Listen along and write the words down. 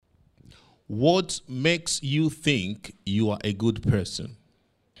What makes you think you are a good person?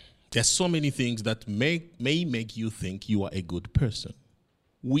 There's so many things that may make you think you are a good person.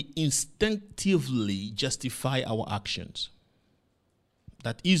 We instinctively justify our actions.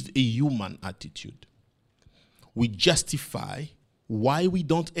 That is a human attitude. We justify why we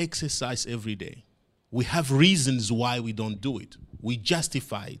don't exercise every day. We have reasons why we don't do it. We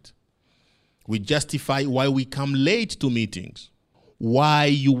justify it. We justify why we come late to meetings, why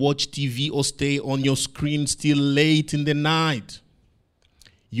you watch TV or stay on your screen still late in the night.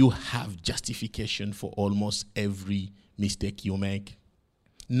 You have justification for almost every mistake you make.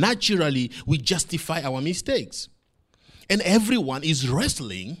 Naturally, we justify our mistakes. And everyone is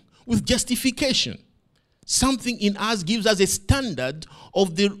wrestling with justification. Something in us gives us a standard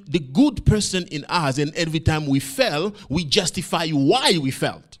of the good person in us. And every time we fail, we justify why we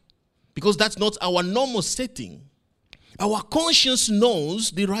failed. Because that's not our normal setting. Our conscience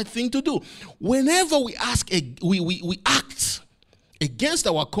knows the right thing to do. Whenever we act against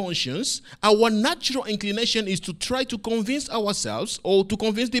our conscience, our natural inclination is to try to convince ourselves or to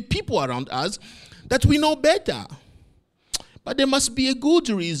convince the people around us that we know better. But there must be a good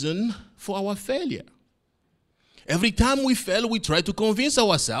reason for our failure. Every time we fail, we try to convince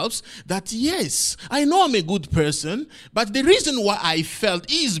ourselves that, yes, I know I'm a good person, but the reason why I failed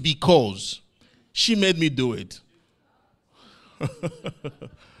is because she made me do it.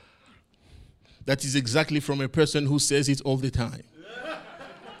 That is exactly from a person who says it all the time.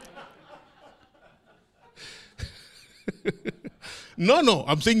 No,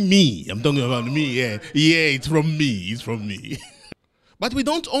 I'm saying me. I'm talking about me, yeah. Yeah, it's from me. But we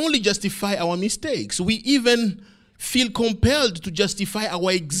don't only justify our mistakes. We even feel compelled to justify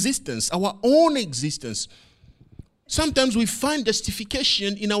our existence, our own existence. Sometimes we find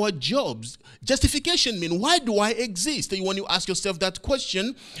justification in our jobs. Justification means, why do I exist? And when you ask yourself that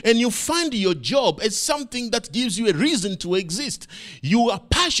question and you find your job as something that gives you a reason to exist, you are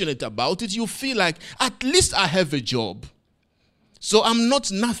passionate about it, you feel like, at least I have a job. So I'm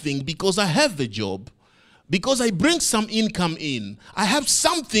not nothing because I have a job. Because I bring some income in. I have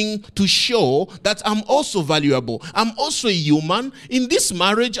something to show that I'm also valuable. I'm also a human. In this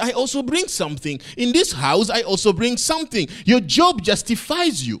marriage, I also bring something. In this house, I also bring something. Your job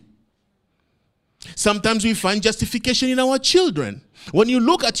justifies you. Sometimes we find justification in our children. When you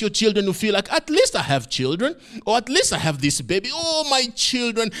look at your children, you feel like, at least I have children, or at least I have this baby. Oh, my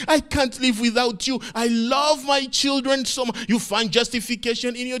children, I can't live without you. I love my children so much. You find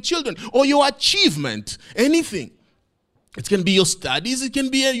justification in your children, or your achievement, anything. It can be your studies, it can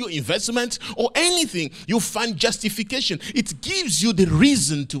be your investment, or anything. You find justification. It gives you the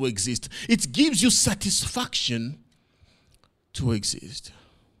reason to exist. It gives you satisfaction to exist.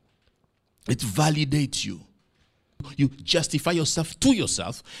 It validates you. You justify yourself to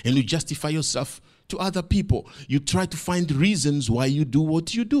yourself, and you justify yourself to other people. You try to find reasons why you do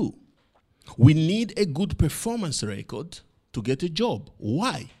what you do. We need a good performance record to get a job.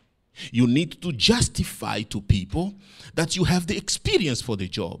 Why? You need to justify to people that you have the experience for the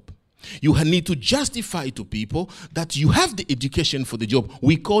job. You need to justify to people that you have the education for the job.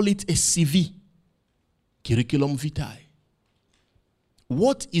 We call it a CV, curriculum vitae.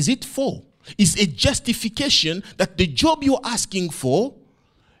 What is it for? It's a justification that the job you're asking for,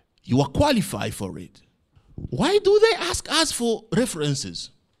 you are qualified for it. Why do they ask us for references?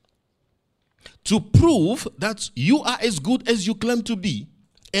 To prove that you are as good as you claim to be,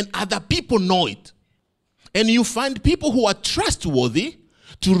 and other people know it. And you find people who are trustworthy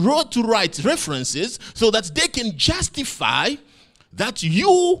to write references so that they can justify that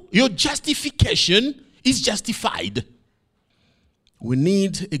your justification is justified. We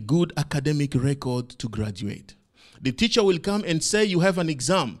need a good academic record to graduate. The teacher will come and say you have an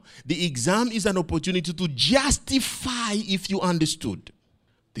exam. The exam is an opportunity to justify if you understood.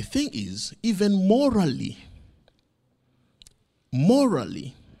 The thing is, even morally,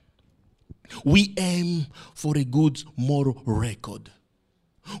 we aim for a good moral record.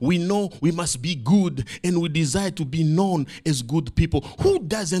 We know we must be good, and we desire to be known as good people. Who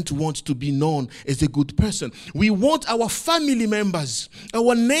doesn't want to be known as a good person? We want our family members,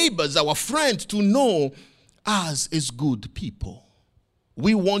 our neighbors, our friends to know us as good people.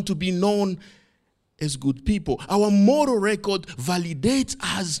 We want to be known as good people. Our moral record validates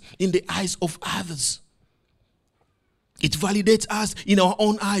us in the eyes of others. It validates us in our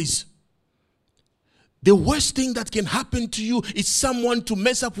own eyes. The worst thing that can happen to you is someone to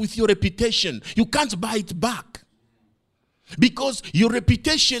mess up with your reputation. You can't buy it back. Because your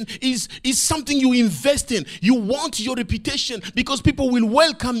reputation is something you invest in. You want your reputation because people will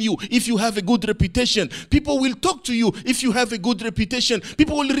welcome you if you have a good reputation. People will talk to you if you have a good reputation.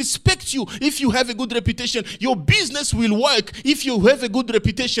 People will respect you if you have a good reputation. Your business will work if you have a good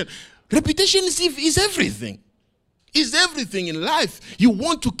reputation. Reputation is everything. Is everything in life. You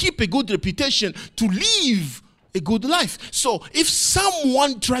want to keep a good reputation to live a good life. So if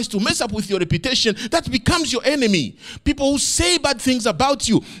someone tries to mess up with your reputation, that becomes your enemy. People who say bad things about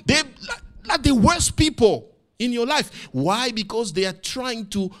you, they're like the worst people in your life. Why? Because they are trying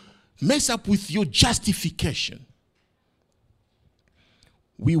to mess up with your justification.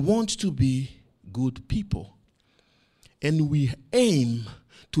 We want to be good people, and we aim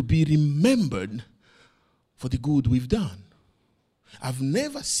to be remembered for the good we've done. I've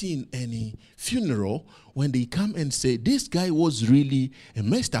never seen any funeral when they come and say, this guy was really a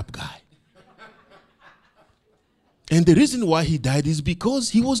messed up guy. And the reason why he died is because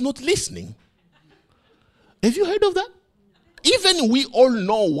he was not listening. Have you heard of that? Even we all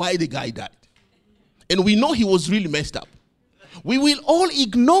know why the guy died. And we know he was really messed up. We will all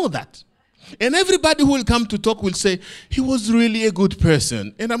ignore that. And everybody who will come to talk will say, he was really a good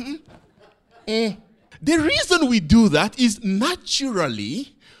person. And the reason we do that is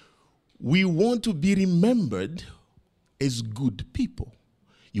naturally we want to be remembered as good people.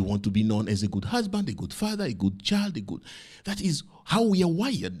 You want to be known as a good husband, a good father, a good child, that is how we are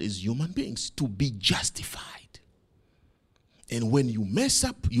wired as human beings, to be justified. And when you mess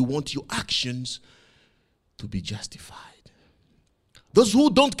up, you want your actions to be justified. Those who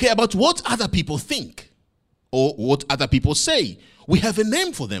don't care about what other people think or what other people say, we have a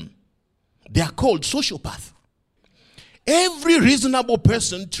name for them. They are called sociopaths. Every reasonable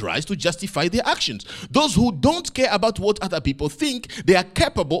person tries to justify their actions. Those who don't care about what other people think, they are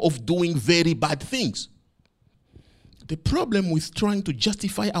capable of doing very bad things. The problem with trying to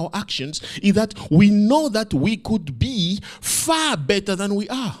justify our actions is that we know that we could be far better than we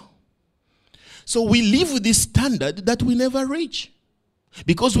are. So we live with this standard that we never reach.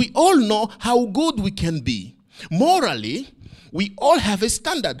 Because we all know how good we can be. Morally, we all have a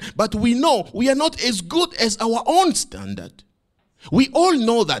standard, but we know we are not as good as our own standard. We all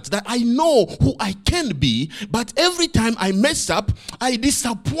know that I know who I can be, but every time I mess up, I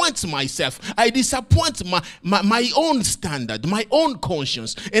disappoint myself. I disappoint my own standard, my own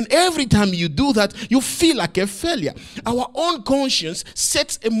conscience. And every time you do that, you feel like a failure. Our own conscience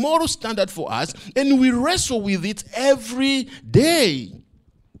sets a moral standard for us, and we wrestle with it every day.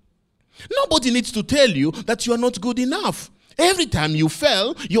 Nobody needs to tell you that you are not good enough. Every time you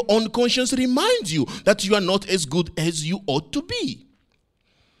fail, your own conscience reminds you that you are not as good as you ought to be.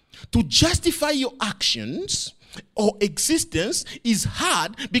 To justify your actions or existence is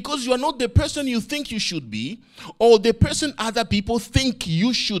hard because you are not the person you think you should be or the person other people think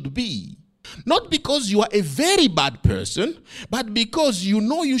you should be. Not because you are a very bad person, but because you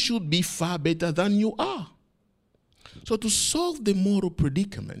know you should be far better than you are. So to solve the moral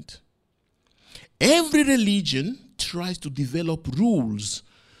predicament, every religion tries to develop rules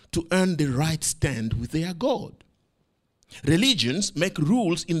to earn the right stand with their God. Religions make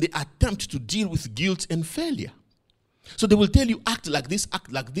rules in the attempt to deal with guilt and failure. So they will tell you, act like this,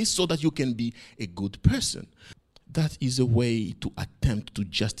 so that you can be a good person. That is a way to attempt to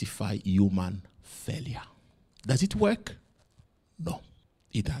justify human failure. Does it work? No,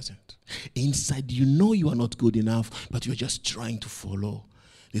 it doesn't. Inside, you know you are not good enough, but you're just trying to follow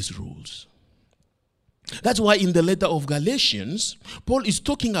these rules. That's why in the letter of Galatians, Paul is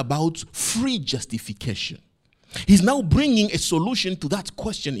talking about free justification. He's now bringing a solution to that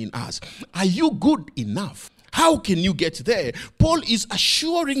question in us. Are you good enough? How can you get there? Paul is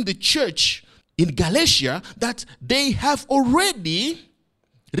assuring the church in Galatia that they have already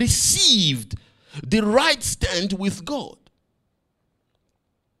received the right stand with God.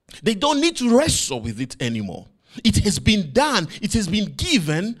 They don't need to wrestle with it anymore. It has been done. It has been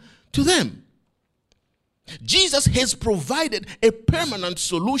given to them. Jesus has provided a permanent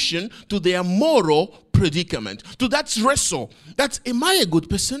solution to their moral predicament, to that wrestle. That's, am I a good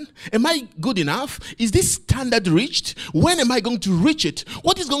person? Am I good enough? Is this standard reached? When am I going to reach it?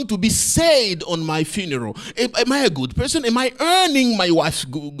 What is going to be said on my funeral? Am I a good person? Am I earning my wife's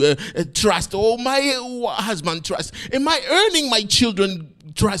trust or my husband's trust? Am I earning my children's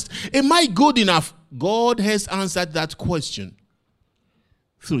trust? Am I good enough? God has answered that question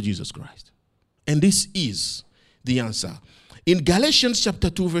through Jesus Christ. And this is the answer. In Galatians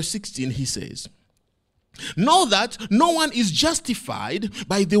chapter 2 verse 16, he says, Know that no one is justified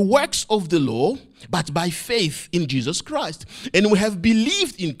by the works of the law, but by faith in Jesus Christ. And we have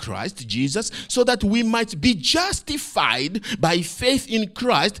believed in Christ Jesus so that we might be justified by faith in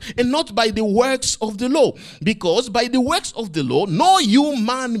Christ and not by the works of the law. Because by the works of the law, no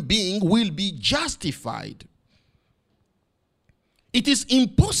human being will be justified. It is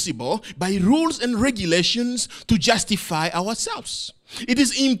impossible by rules and regulations to justify ourselves. It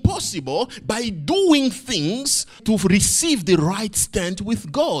is impossible by doing things to receive the right stand with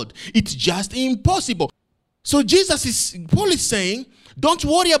God. It's just impossible. So Paul is saying, don't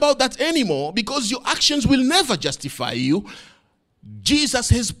worry about that anymore because your actions will never justify you. Jesus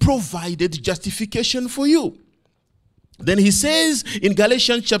has provided justification for you. Then he says in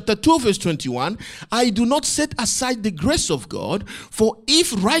Galatians chapter 2 verse 21, I do not set aside the grace of God, for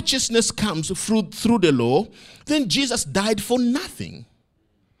if righteousness comes through the law, then Jesus died for nothing.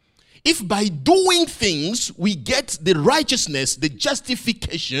 If by doing things we get the righteousness, the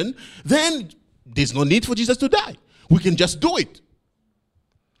justification, then there's no need for Jesus to die. We can just do it.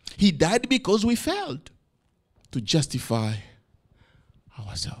 He died because we failed to justify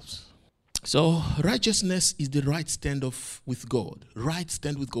ourselves. So righteousness is the right stand with God. Right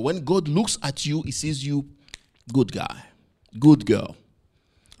stand with God. When God looks at you, he sees you good guy, good girl.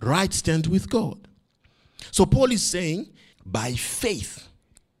 Right stand with God. So Paul is saying, by faith,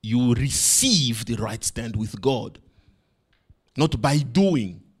 you receive the right stand with God. Not by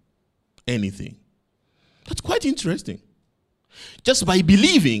doing anything. That's quite interesting. Just by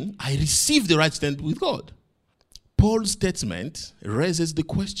believing, I receive the right stand with God. Paul's statement raises the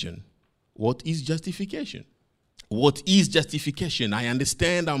question, what is justification? What is justification? I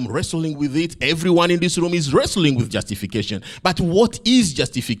understand I'm wrestling with it. Everyone in this room is wrestling with justification. But what is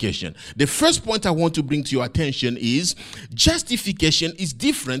justification? The first point I want to bring to your attention is justification is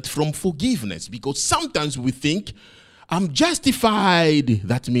different from forgiveness, because sometimes we think I'm justified.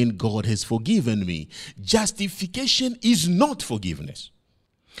 That means God has forgiven me. Justification is not forgiveness.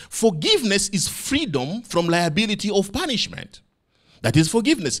 Forgiveness is freedom from liability of punishment. That is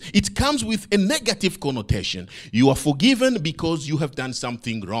forgiveness. It comes with a negative connotation. You are forgiven because you have done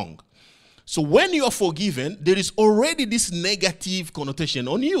something wrong. So when you are forgiven, there is already this negative connotation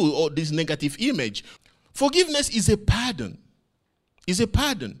on you, or this negative image. Forgiveness is a pardon. It's a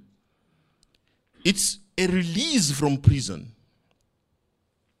pardon. It's a release from prison.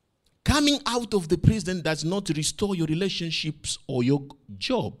 Coming out of the prison does not restore your relationships or your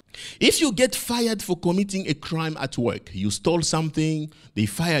job. If you get fired for committing a crime at work, you stole something, they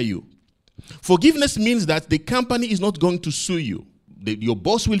fire you. Forgiveness means that the company is not going to sue you. Your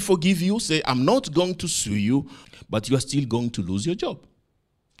boss will forgive you, say, I'm not going to sue you, but you are still going to lose your job.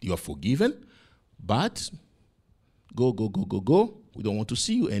 You are forgiven, but go. We don't want to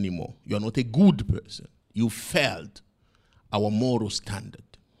see you anymore. You are not a good person. You failed our moral standard.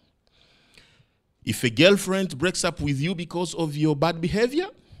 If a girlfriend breaks up with you because of your bad behavior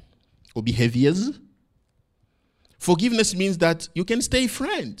or behaviors, forgiveness means that you can stay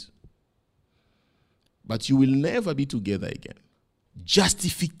friends, but you will never be together again.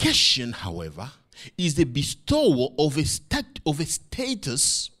 Justification, however, is the bestowal of a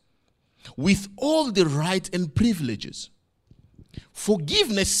status with all the rights and privileges.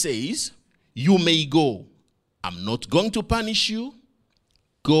 Forgiveness says, you may go. I'm not going to punish you.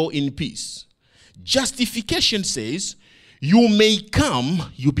 Go in peace. Justification says, you may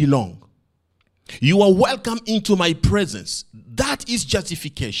come, you belong. You are welcome into my presence. That is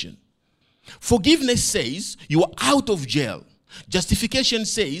justification. Forgiveness says, you are out of jail. Justification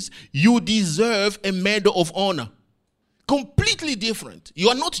says, you deserve a medal of honor. Completely different. You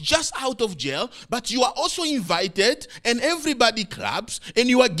are not just out of jail, but you are also invited, and everybody claps, and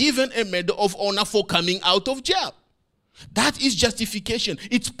you are given a medal of honor for coming out of jail. That is justification.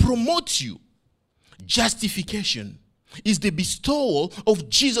 It promotes you. Justification is the bestowal of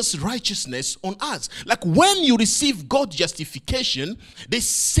Jesus' righteousness on us. Like when you receive God's justification, the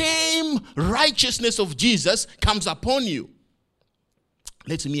same righteousness of Jesus comes upon you.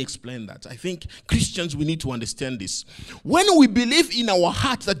 Let me explain that. I think Christians, we need to understand this. When we believe in our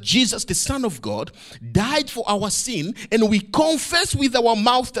heart that Jesus, the Son of God, died for our sin, and we confess with our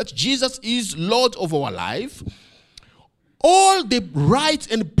mouth that Jesus is Lord of our life, all the rights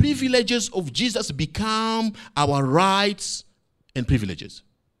and privileges of Jesus become our rights and privileges.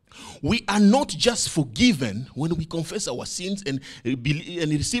 We are not just forgiven when we confess our sins and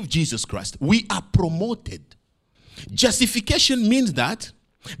receive Jesus Christ. We are promoted. Justification means that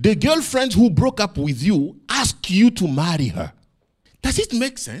the girlfriend who broke up with you asked you to marry her. Does it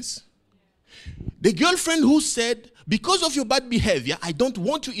make sense? The girlfriend who said, because of your bad behavior, I don't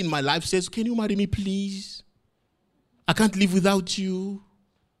want you in my life, says, can you marry me, please? I can't live without you.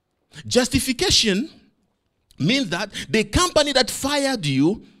 Justification means that the company that fired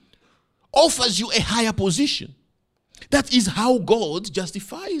you offers you a higher position. That is how God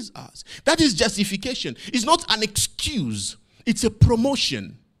justifies us. That is justification. It's not an excuse. It's a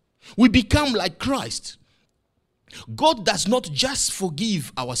promotion. We become like Christ. God does not just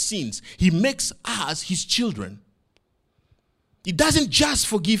forgive our sins. He makes us his children. He doesn't just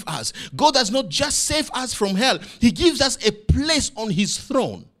forgive us. God does not just save us from hell. He gives us a place on his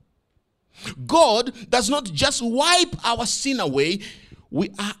throne. God does not just wipe our sin away.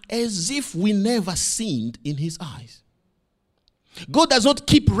 We are as if we never sinned in his eyes. God does not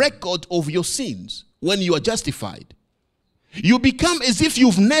keep record of your sins when you are justified. You become as if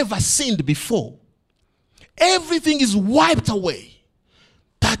you've never sinned before. Everything is wiped away.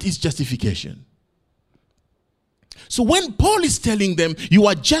 That is justification. So when Paul is telling them you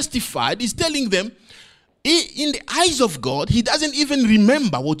are justified, he's telling them in the eyes of God, he doesn't even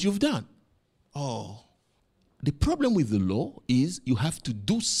remember what you've done. Oh, the problem with the law is you have to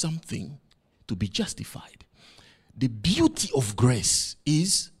do something to be justified. The beauty of grace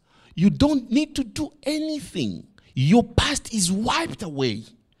is you don't need to do anything. Your past is wiped away.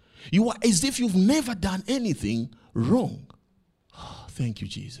 You are as if you've never done anything wrong. Oh, thank you,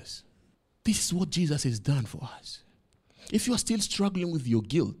 Jesus. This is what Jesus has done for us. If you are still struggling with your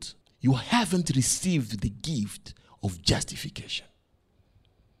guilt, you haven't received the gift of justification.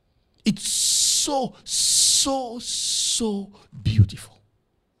 It's so beautiful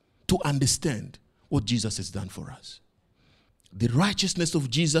to understand what Jesus has done for us. The righteousness of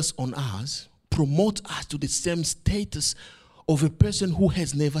Jesus on us promotes us to the same status of a person who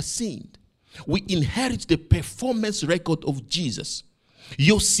has never sinned. We inherit the performance record of Jesus.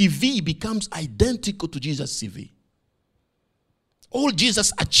 Your CV becomes identical to Jesus' CV. All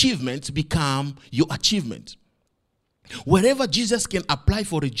Jesus' achievements become your achievement. Wherever Jesus can apply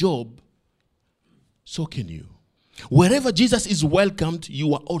for a job, so can you. Wherever Jesus is welcomed,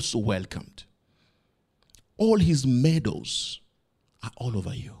 you are also welcomed. All his medals are all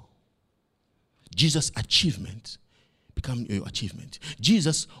over you. Jesus' achievement become your achievement.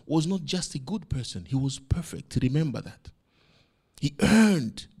 Jesus was not just a good person, he was perfect. Remember that. He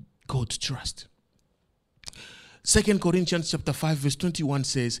earned God's trust. 2 Corinthians chapter 5 verse 21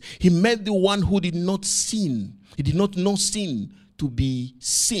 says, he made the one who did not sin, he did not know sin, to be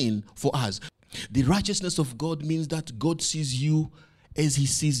sin for us. The righteousness of God means that God sees you as he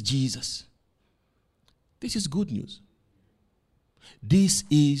sees Jesus. This is good news. This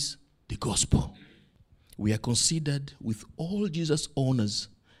is the gospel. We are considered with all Jesus' honors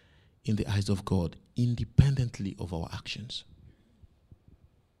in the eyes of God, independently of our actions.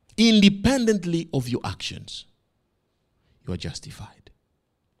 Independently of your actions, you are justified.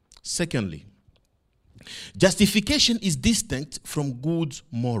 Secondly, justification is distinct from good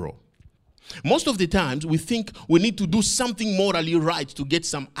moral. Most of the times we think we need to do something morally right to get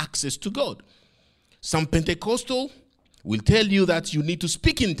some access to God. Some Pentecostal will tell you that you need to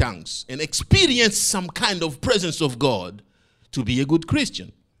speak in tongues and experience some kind of presence of God to be a good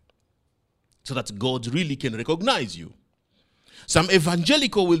Christian, so that God really can recognize you. Some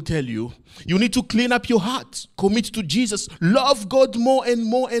evangelical will tell you, you need to clean up your heart, commit to Jesus, love God more and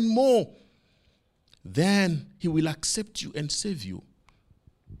more and more. Then he will accept you and save you.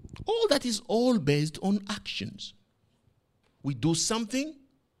 All that is all based on actions. We do something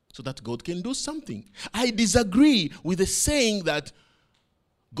so that God can do something. I disagree with the saying that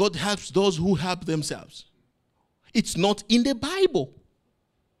God helps those who help themselves. It's not in the Bible.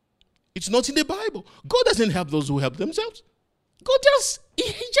 It's not in the Bible. God doesn't help those who help themselves.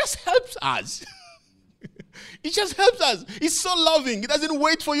 He just helps us. He just helps us. He's so loving. He doesn't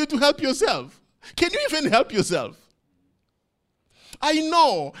wait for you to help yourself. Can you even help yourself? I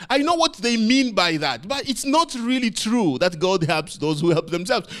know what they mean by that, but it's not really true that God helps those who help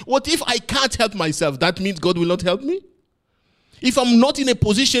themselves. What if I can't help myself? That means God will not help me? If I'm not in a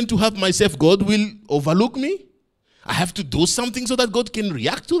position to help myself, God will overlook me? I have to do something so that God can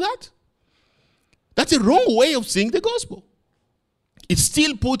react to that? That's a wrong way of seeing the gospel. It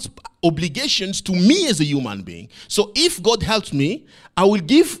still puts obligations to me as a human being. So if God helps me, I will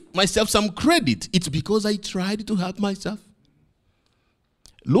give myself some credit. It's because I tried to help myself.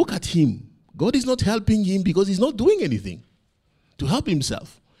 Look at him. God is not helping him because he's not doing anything to help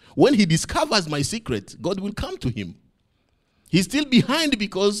himself. When he discovers my secret, God will come to him. He's still behind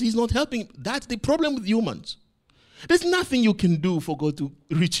because he's not helping. That's the problem with humans. There's nothing you can do for God to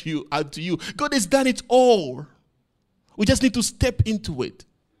reach you out to you. God has done it all. We just need to step into it.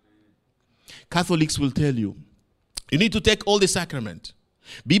 Catholics will tell you, you need to take all the sacrament,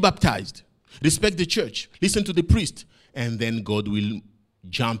 be baptized, respect the church, listen to the priest, and then God will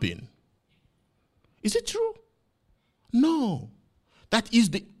jump in. Is it true? No. That is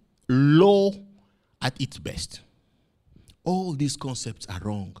the law at its best. All these concepts are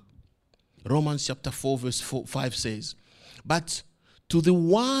wrong. Romans chapter 4 verse 5 says, but to the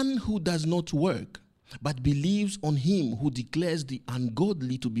one who does not work, but believes on him who declares the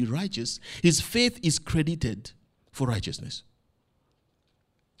ungodly to be righteous, his faith is credited for righteousness.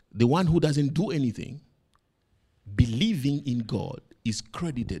 The one who doesn't do anything, believing in God, is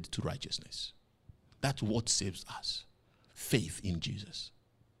credited to righteousness. That's what saves us. Faith in Jesus,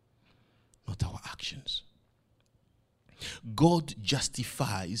 not our actions. God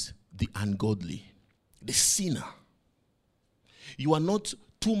justifies the ungodly, the sinner. You are not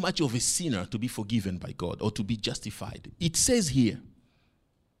too much of a sinner to be forgiven by God or to be justified. It says here,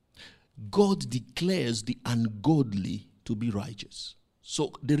 God declares the ungodly to be righteous.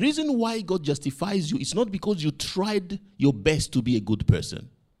 So the reason why God justifies you is not because you tried your best to be a good person.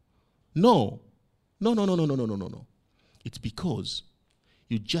 No. It's because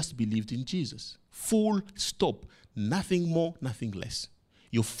you just believed in Jesus. Full stop. Nothing more, nothing less.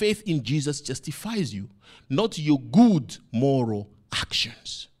 Your faith in Jesus justifies you, not your good moral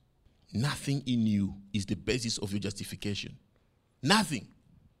actions. Nothing in you is the basis of your justification. Nothing.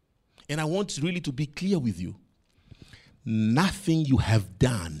 And I want really to be clear with you. Nothing you have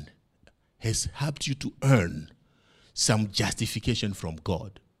done has helped you to earn some justification from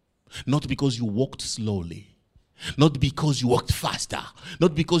God. Not because you walked slowly. Not because you walked faster.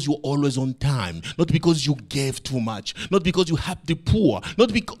 Not because you were always on time. Not because you gave too much. Not because you helped the poor.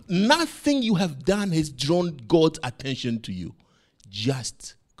 Not because nothing you have done has drawn God's attention to you.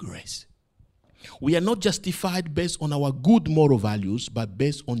 Just grace. We are not justified based on our good moral values, but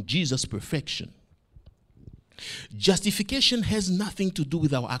based on Jesus' perfection. Justification has nothing to do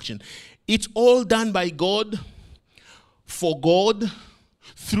with our action. It's all done by God, for God,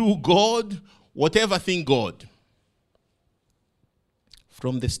 through God, whatever thing God.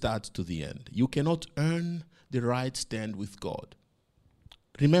 From the start to the end. You cannot earn the right stand with God.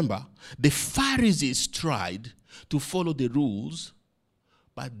 Remember, the Pharisees tried to follow the rules,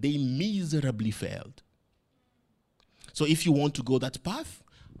 but they miserably failed. So if you want to go that path,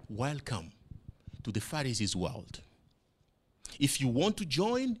 welcome to the Pharisees' world. If you want to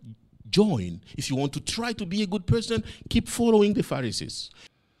join. If you want to try to be a good person, keep following the Pharisees.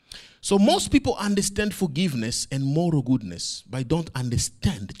 So most people understand forgiveness and moral goodness, but don't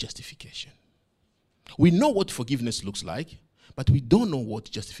understand justification. We know what forgiveness looks like, but we don't know what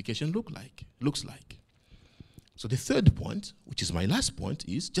justification looks like. So the third point, which is my last point,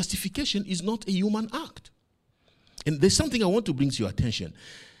 is justification is not a human act. And there's something I want to bring to your attention.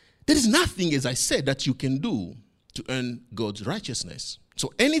 There is nothing, as I said, that you can do to earn God's righteousness.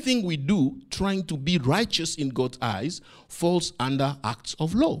 So anything we do trying to be righteous in God's eyes falls under acts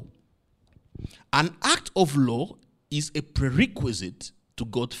of law. An act of law is a prerequisite to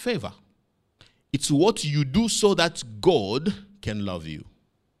God's favor. It's what you do so that God can love you.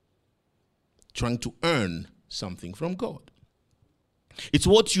 Trying to earn something from God. It's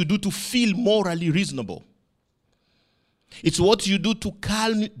what you do to feel morally reasonable. It's what you do to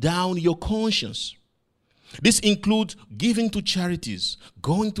calm down your conscience. This includes giving to charities,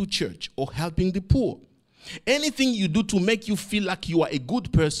 going to church, or helping the poor. Anything you do to make you feel like you are a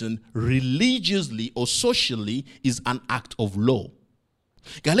good person religiously or socially is an act of law.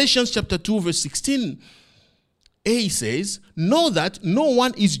 Galatians chapter 2 verse 16a says, know that no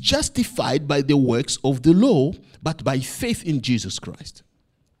one is justified by the works of the law, but by faith in Jesus Christ.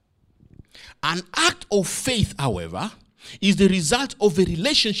 An act of faith, however, is the result of a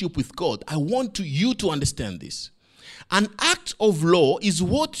relationship with God. I want you to understand this. An act of law is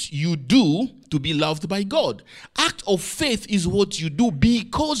what you do to be loved by God. Act of faith is what you do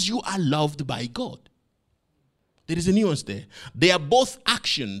because you are loved by God. There is a nuance there. They are both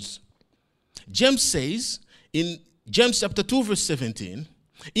actions. James says in James chapter 2 verse 17,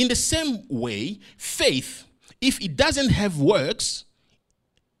 in the same way, faith, if it doesn't have works,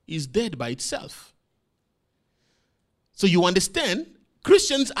 is dead by itself. So you understand,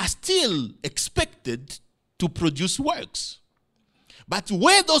 Christians are still expected to produce works. But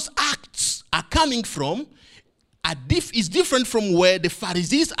where those acts are coming from is different from where the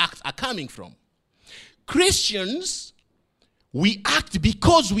Pharisees' acts are coming from. Christians, we act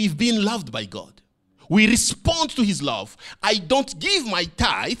because we've been loved by God. We respond to his love. I don't give my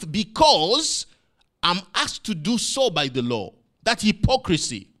tithe because I'm asked to do so by the law. That's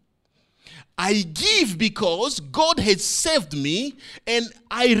hypocrisy. I give because God has saved me, and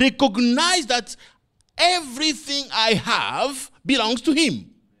I recognize that everything I have belongs to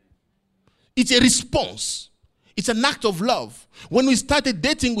Him. It's a response. It's an act of love. When we started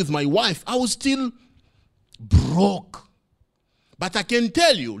dating with my wife, I was still broke. But I can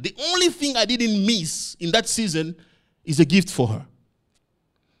tell you, the only thing I didn't miss in that season is a gift for her.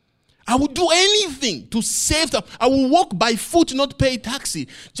 I would do anything to save them. I will walk by foot, not pay taxi,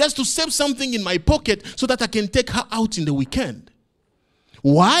 just to save something in my pocket so that I can take her out in the weekend.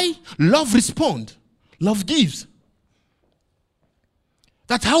 Why? Love responds. Love gives.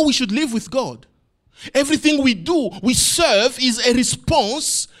 That's how we should live with God. Everything we do, we serve, is a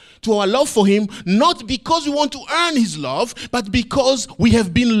response to our love for Him, not because we want to earn His love, but because we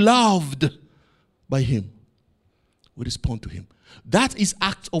have been loved by Him. We respond to Him. That is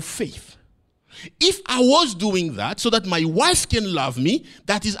act of faith. If I was doing that so that my wife can love me,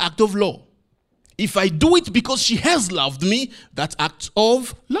 that is act of law. If I do it because she has loved me, that's act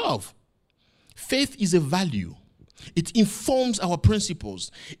of love. Faith is a value. It informs our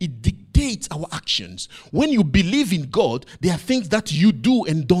principles. It dictates our actions. When you believe in God, there are things that you do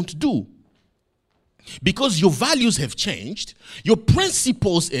and don't do. Because your values have changed, your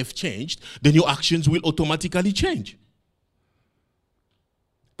principles have changed, then your actions will automatically change.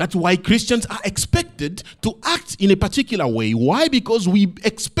 That's why Christians are expected to act in a particular way. Why? Because we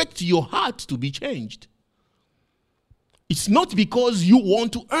expect your heart to be changed. It's not because you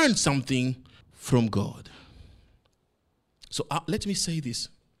want to earn something from God. So let me say this.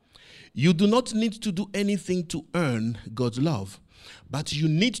 You do not need to do anything to earn God's love, but you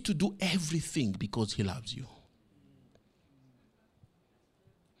need to do everything because He loves you.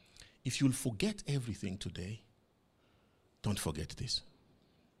 If you'll forget everything today, don't forget this.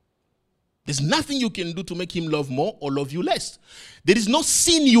 There's nothing you can do to make Him love more or love you less. There is no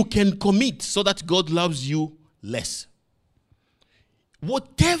sin you can commit so that God loves you less.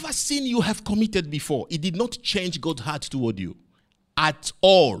 Whatever sin you have committed before, it did not change God's heart toward you at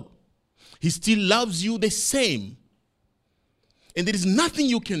all. He still loves you the same. And there is nothing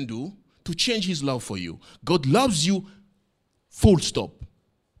you can do to change His love for you. God loves you, full stop.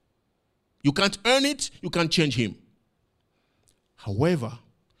 You can't earn it, you can't change Him. However,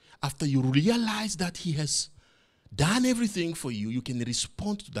 after you realize that He has done everything for you, you can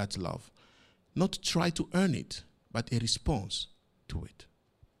respond to that love. Not try to earn it, but a response to it.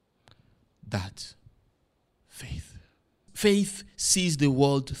 That's faith. Faith sees the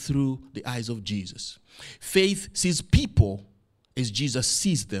world through the eyes of Jesus. Faith sees people as Jesus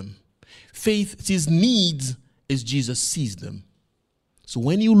sees them. Faith sees needs as Jesus sees them. So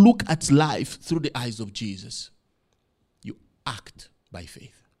when you look at life through the eyes of Jesus, you act by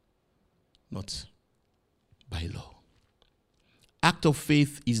faith, not by law. Act of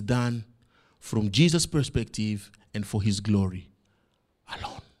faith is done from Jesus' perspective and for His glory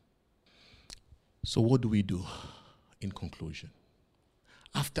alone. So what do we do in conclusion?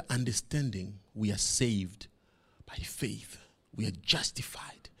 After understanding we are saved by faith, we are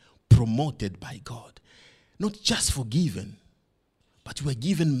justified, promoted by God, not just forgiven, but we are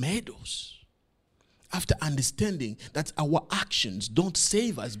given medals. After understanding that our actions don't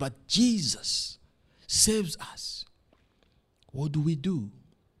save us, but Jesus saves us, what do?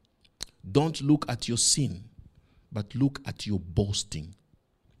 Don't look at your sin, but look at your boasting.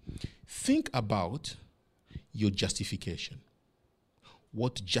 Think about your justification.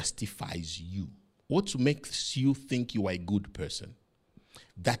 What justifies you? What makes you think you are a good person?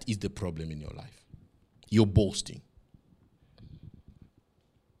 That is the problem in your life. You're boasting.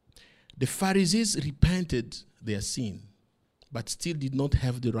 The Pharisees repented their sin, but still did not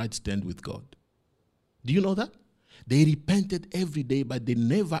have the right stand with God. Do you know that? They repented every day, but they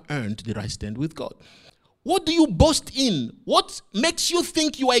never earned the right stand with God. What do you boast in? What makes you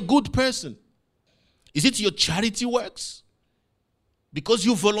think you are a good person? Is it your charity works? Because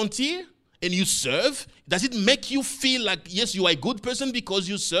you volunteer and you serve? Does it make you feel like, yes, you are a good person because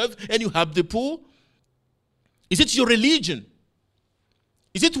you serve and you help the poor? Is it your religion?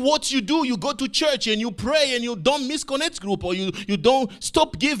 Is it what you do? You go to church and you pray and you don't miss Connect Group, or you don't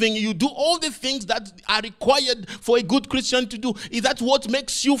stop giving. You do all the things that are required for a good Christian to do. Is that what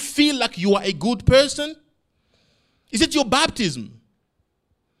makes you feel like you are a good person? Is it your baptism?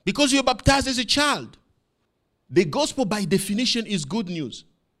 Because you're baptized as a child. The gospel by definition is good news.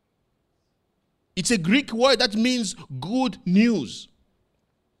 It's a Greek word that means good news.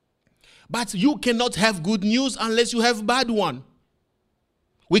 But you cannot have good news unless you have bad one.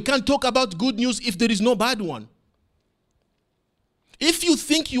 We can't talk about good news if there is no bad one. If you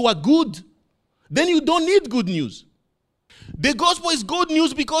think you are good, then you don't need good news. The gospel is good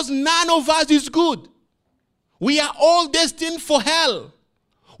news because none of us is good. We are all destined for hell.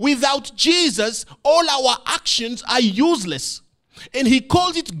 Without Jesus, all our actions are useless. And he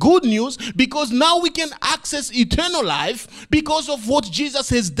calls it good news because now we can access eternal life because of what Jesus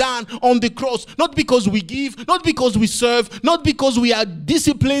has done on the cross. Not because we give, not because we serve, not because we are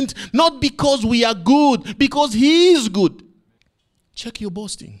disciplined, not because we are good, because he is good. Check your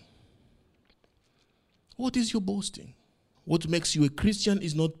boasting. What is your boasting? What makes you a Christian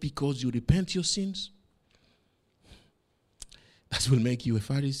is not because you repent your sins. That will make you a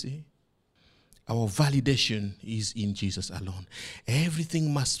Pharisee. Our validation is in Jesus alone.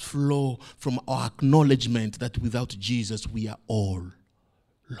 Everything must flow from our acknowledgement that without Jesus we are all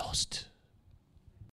lost.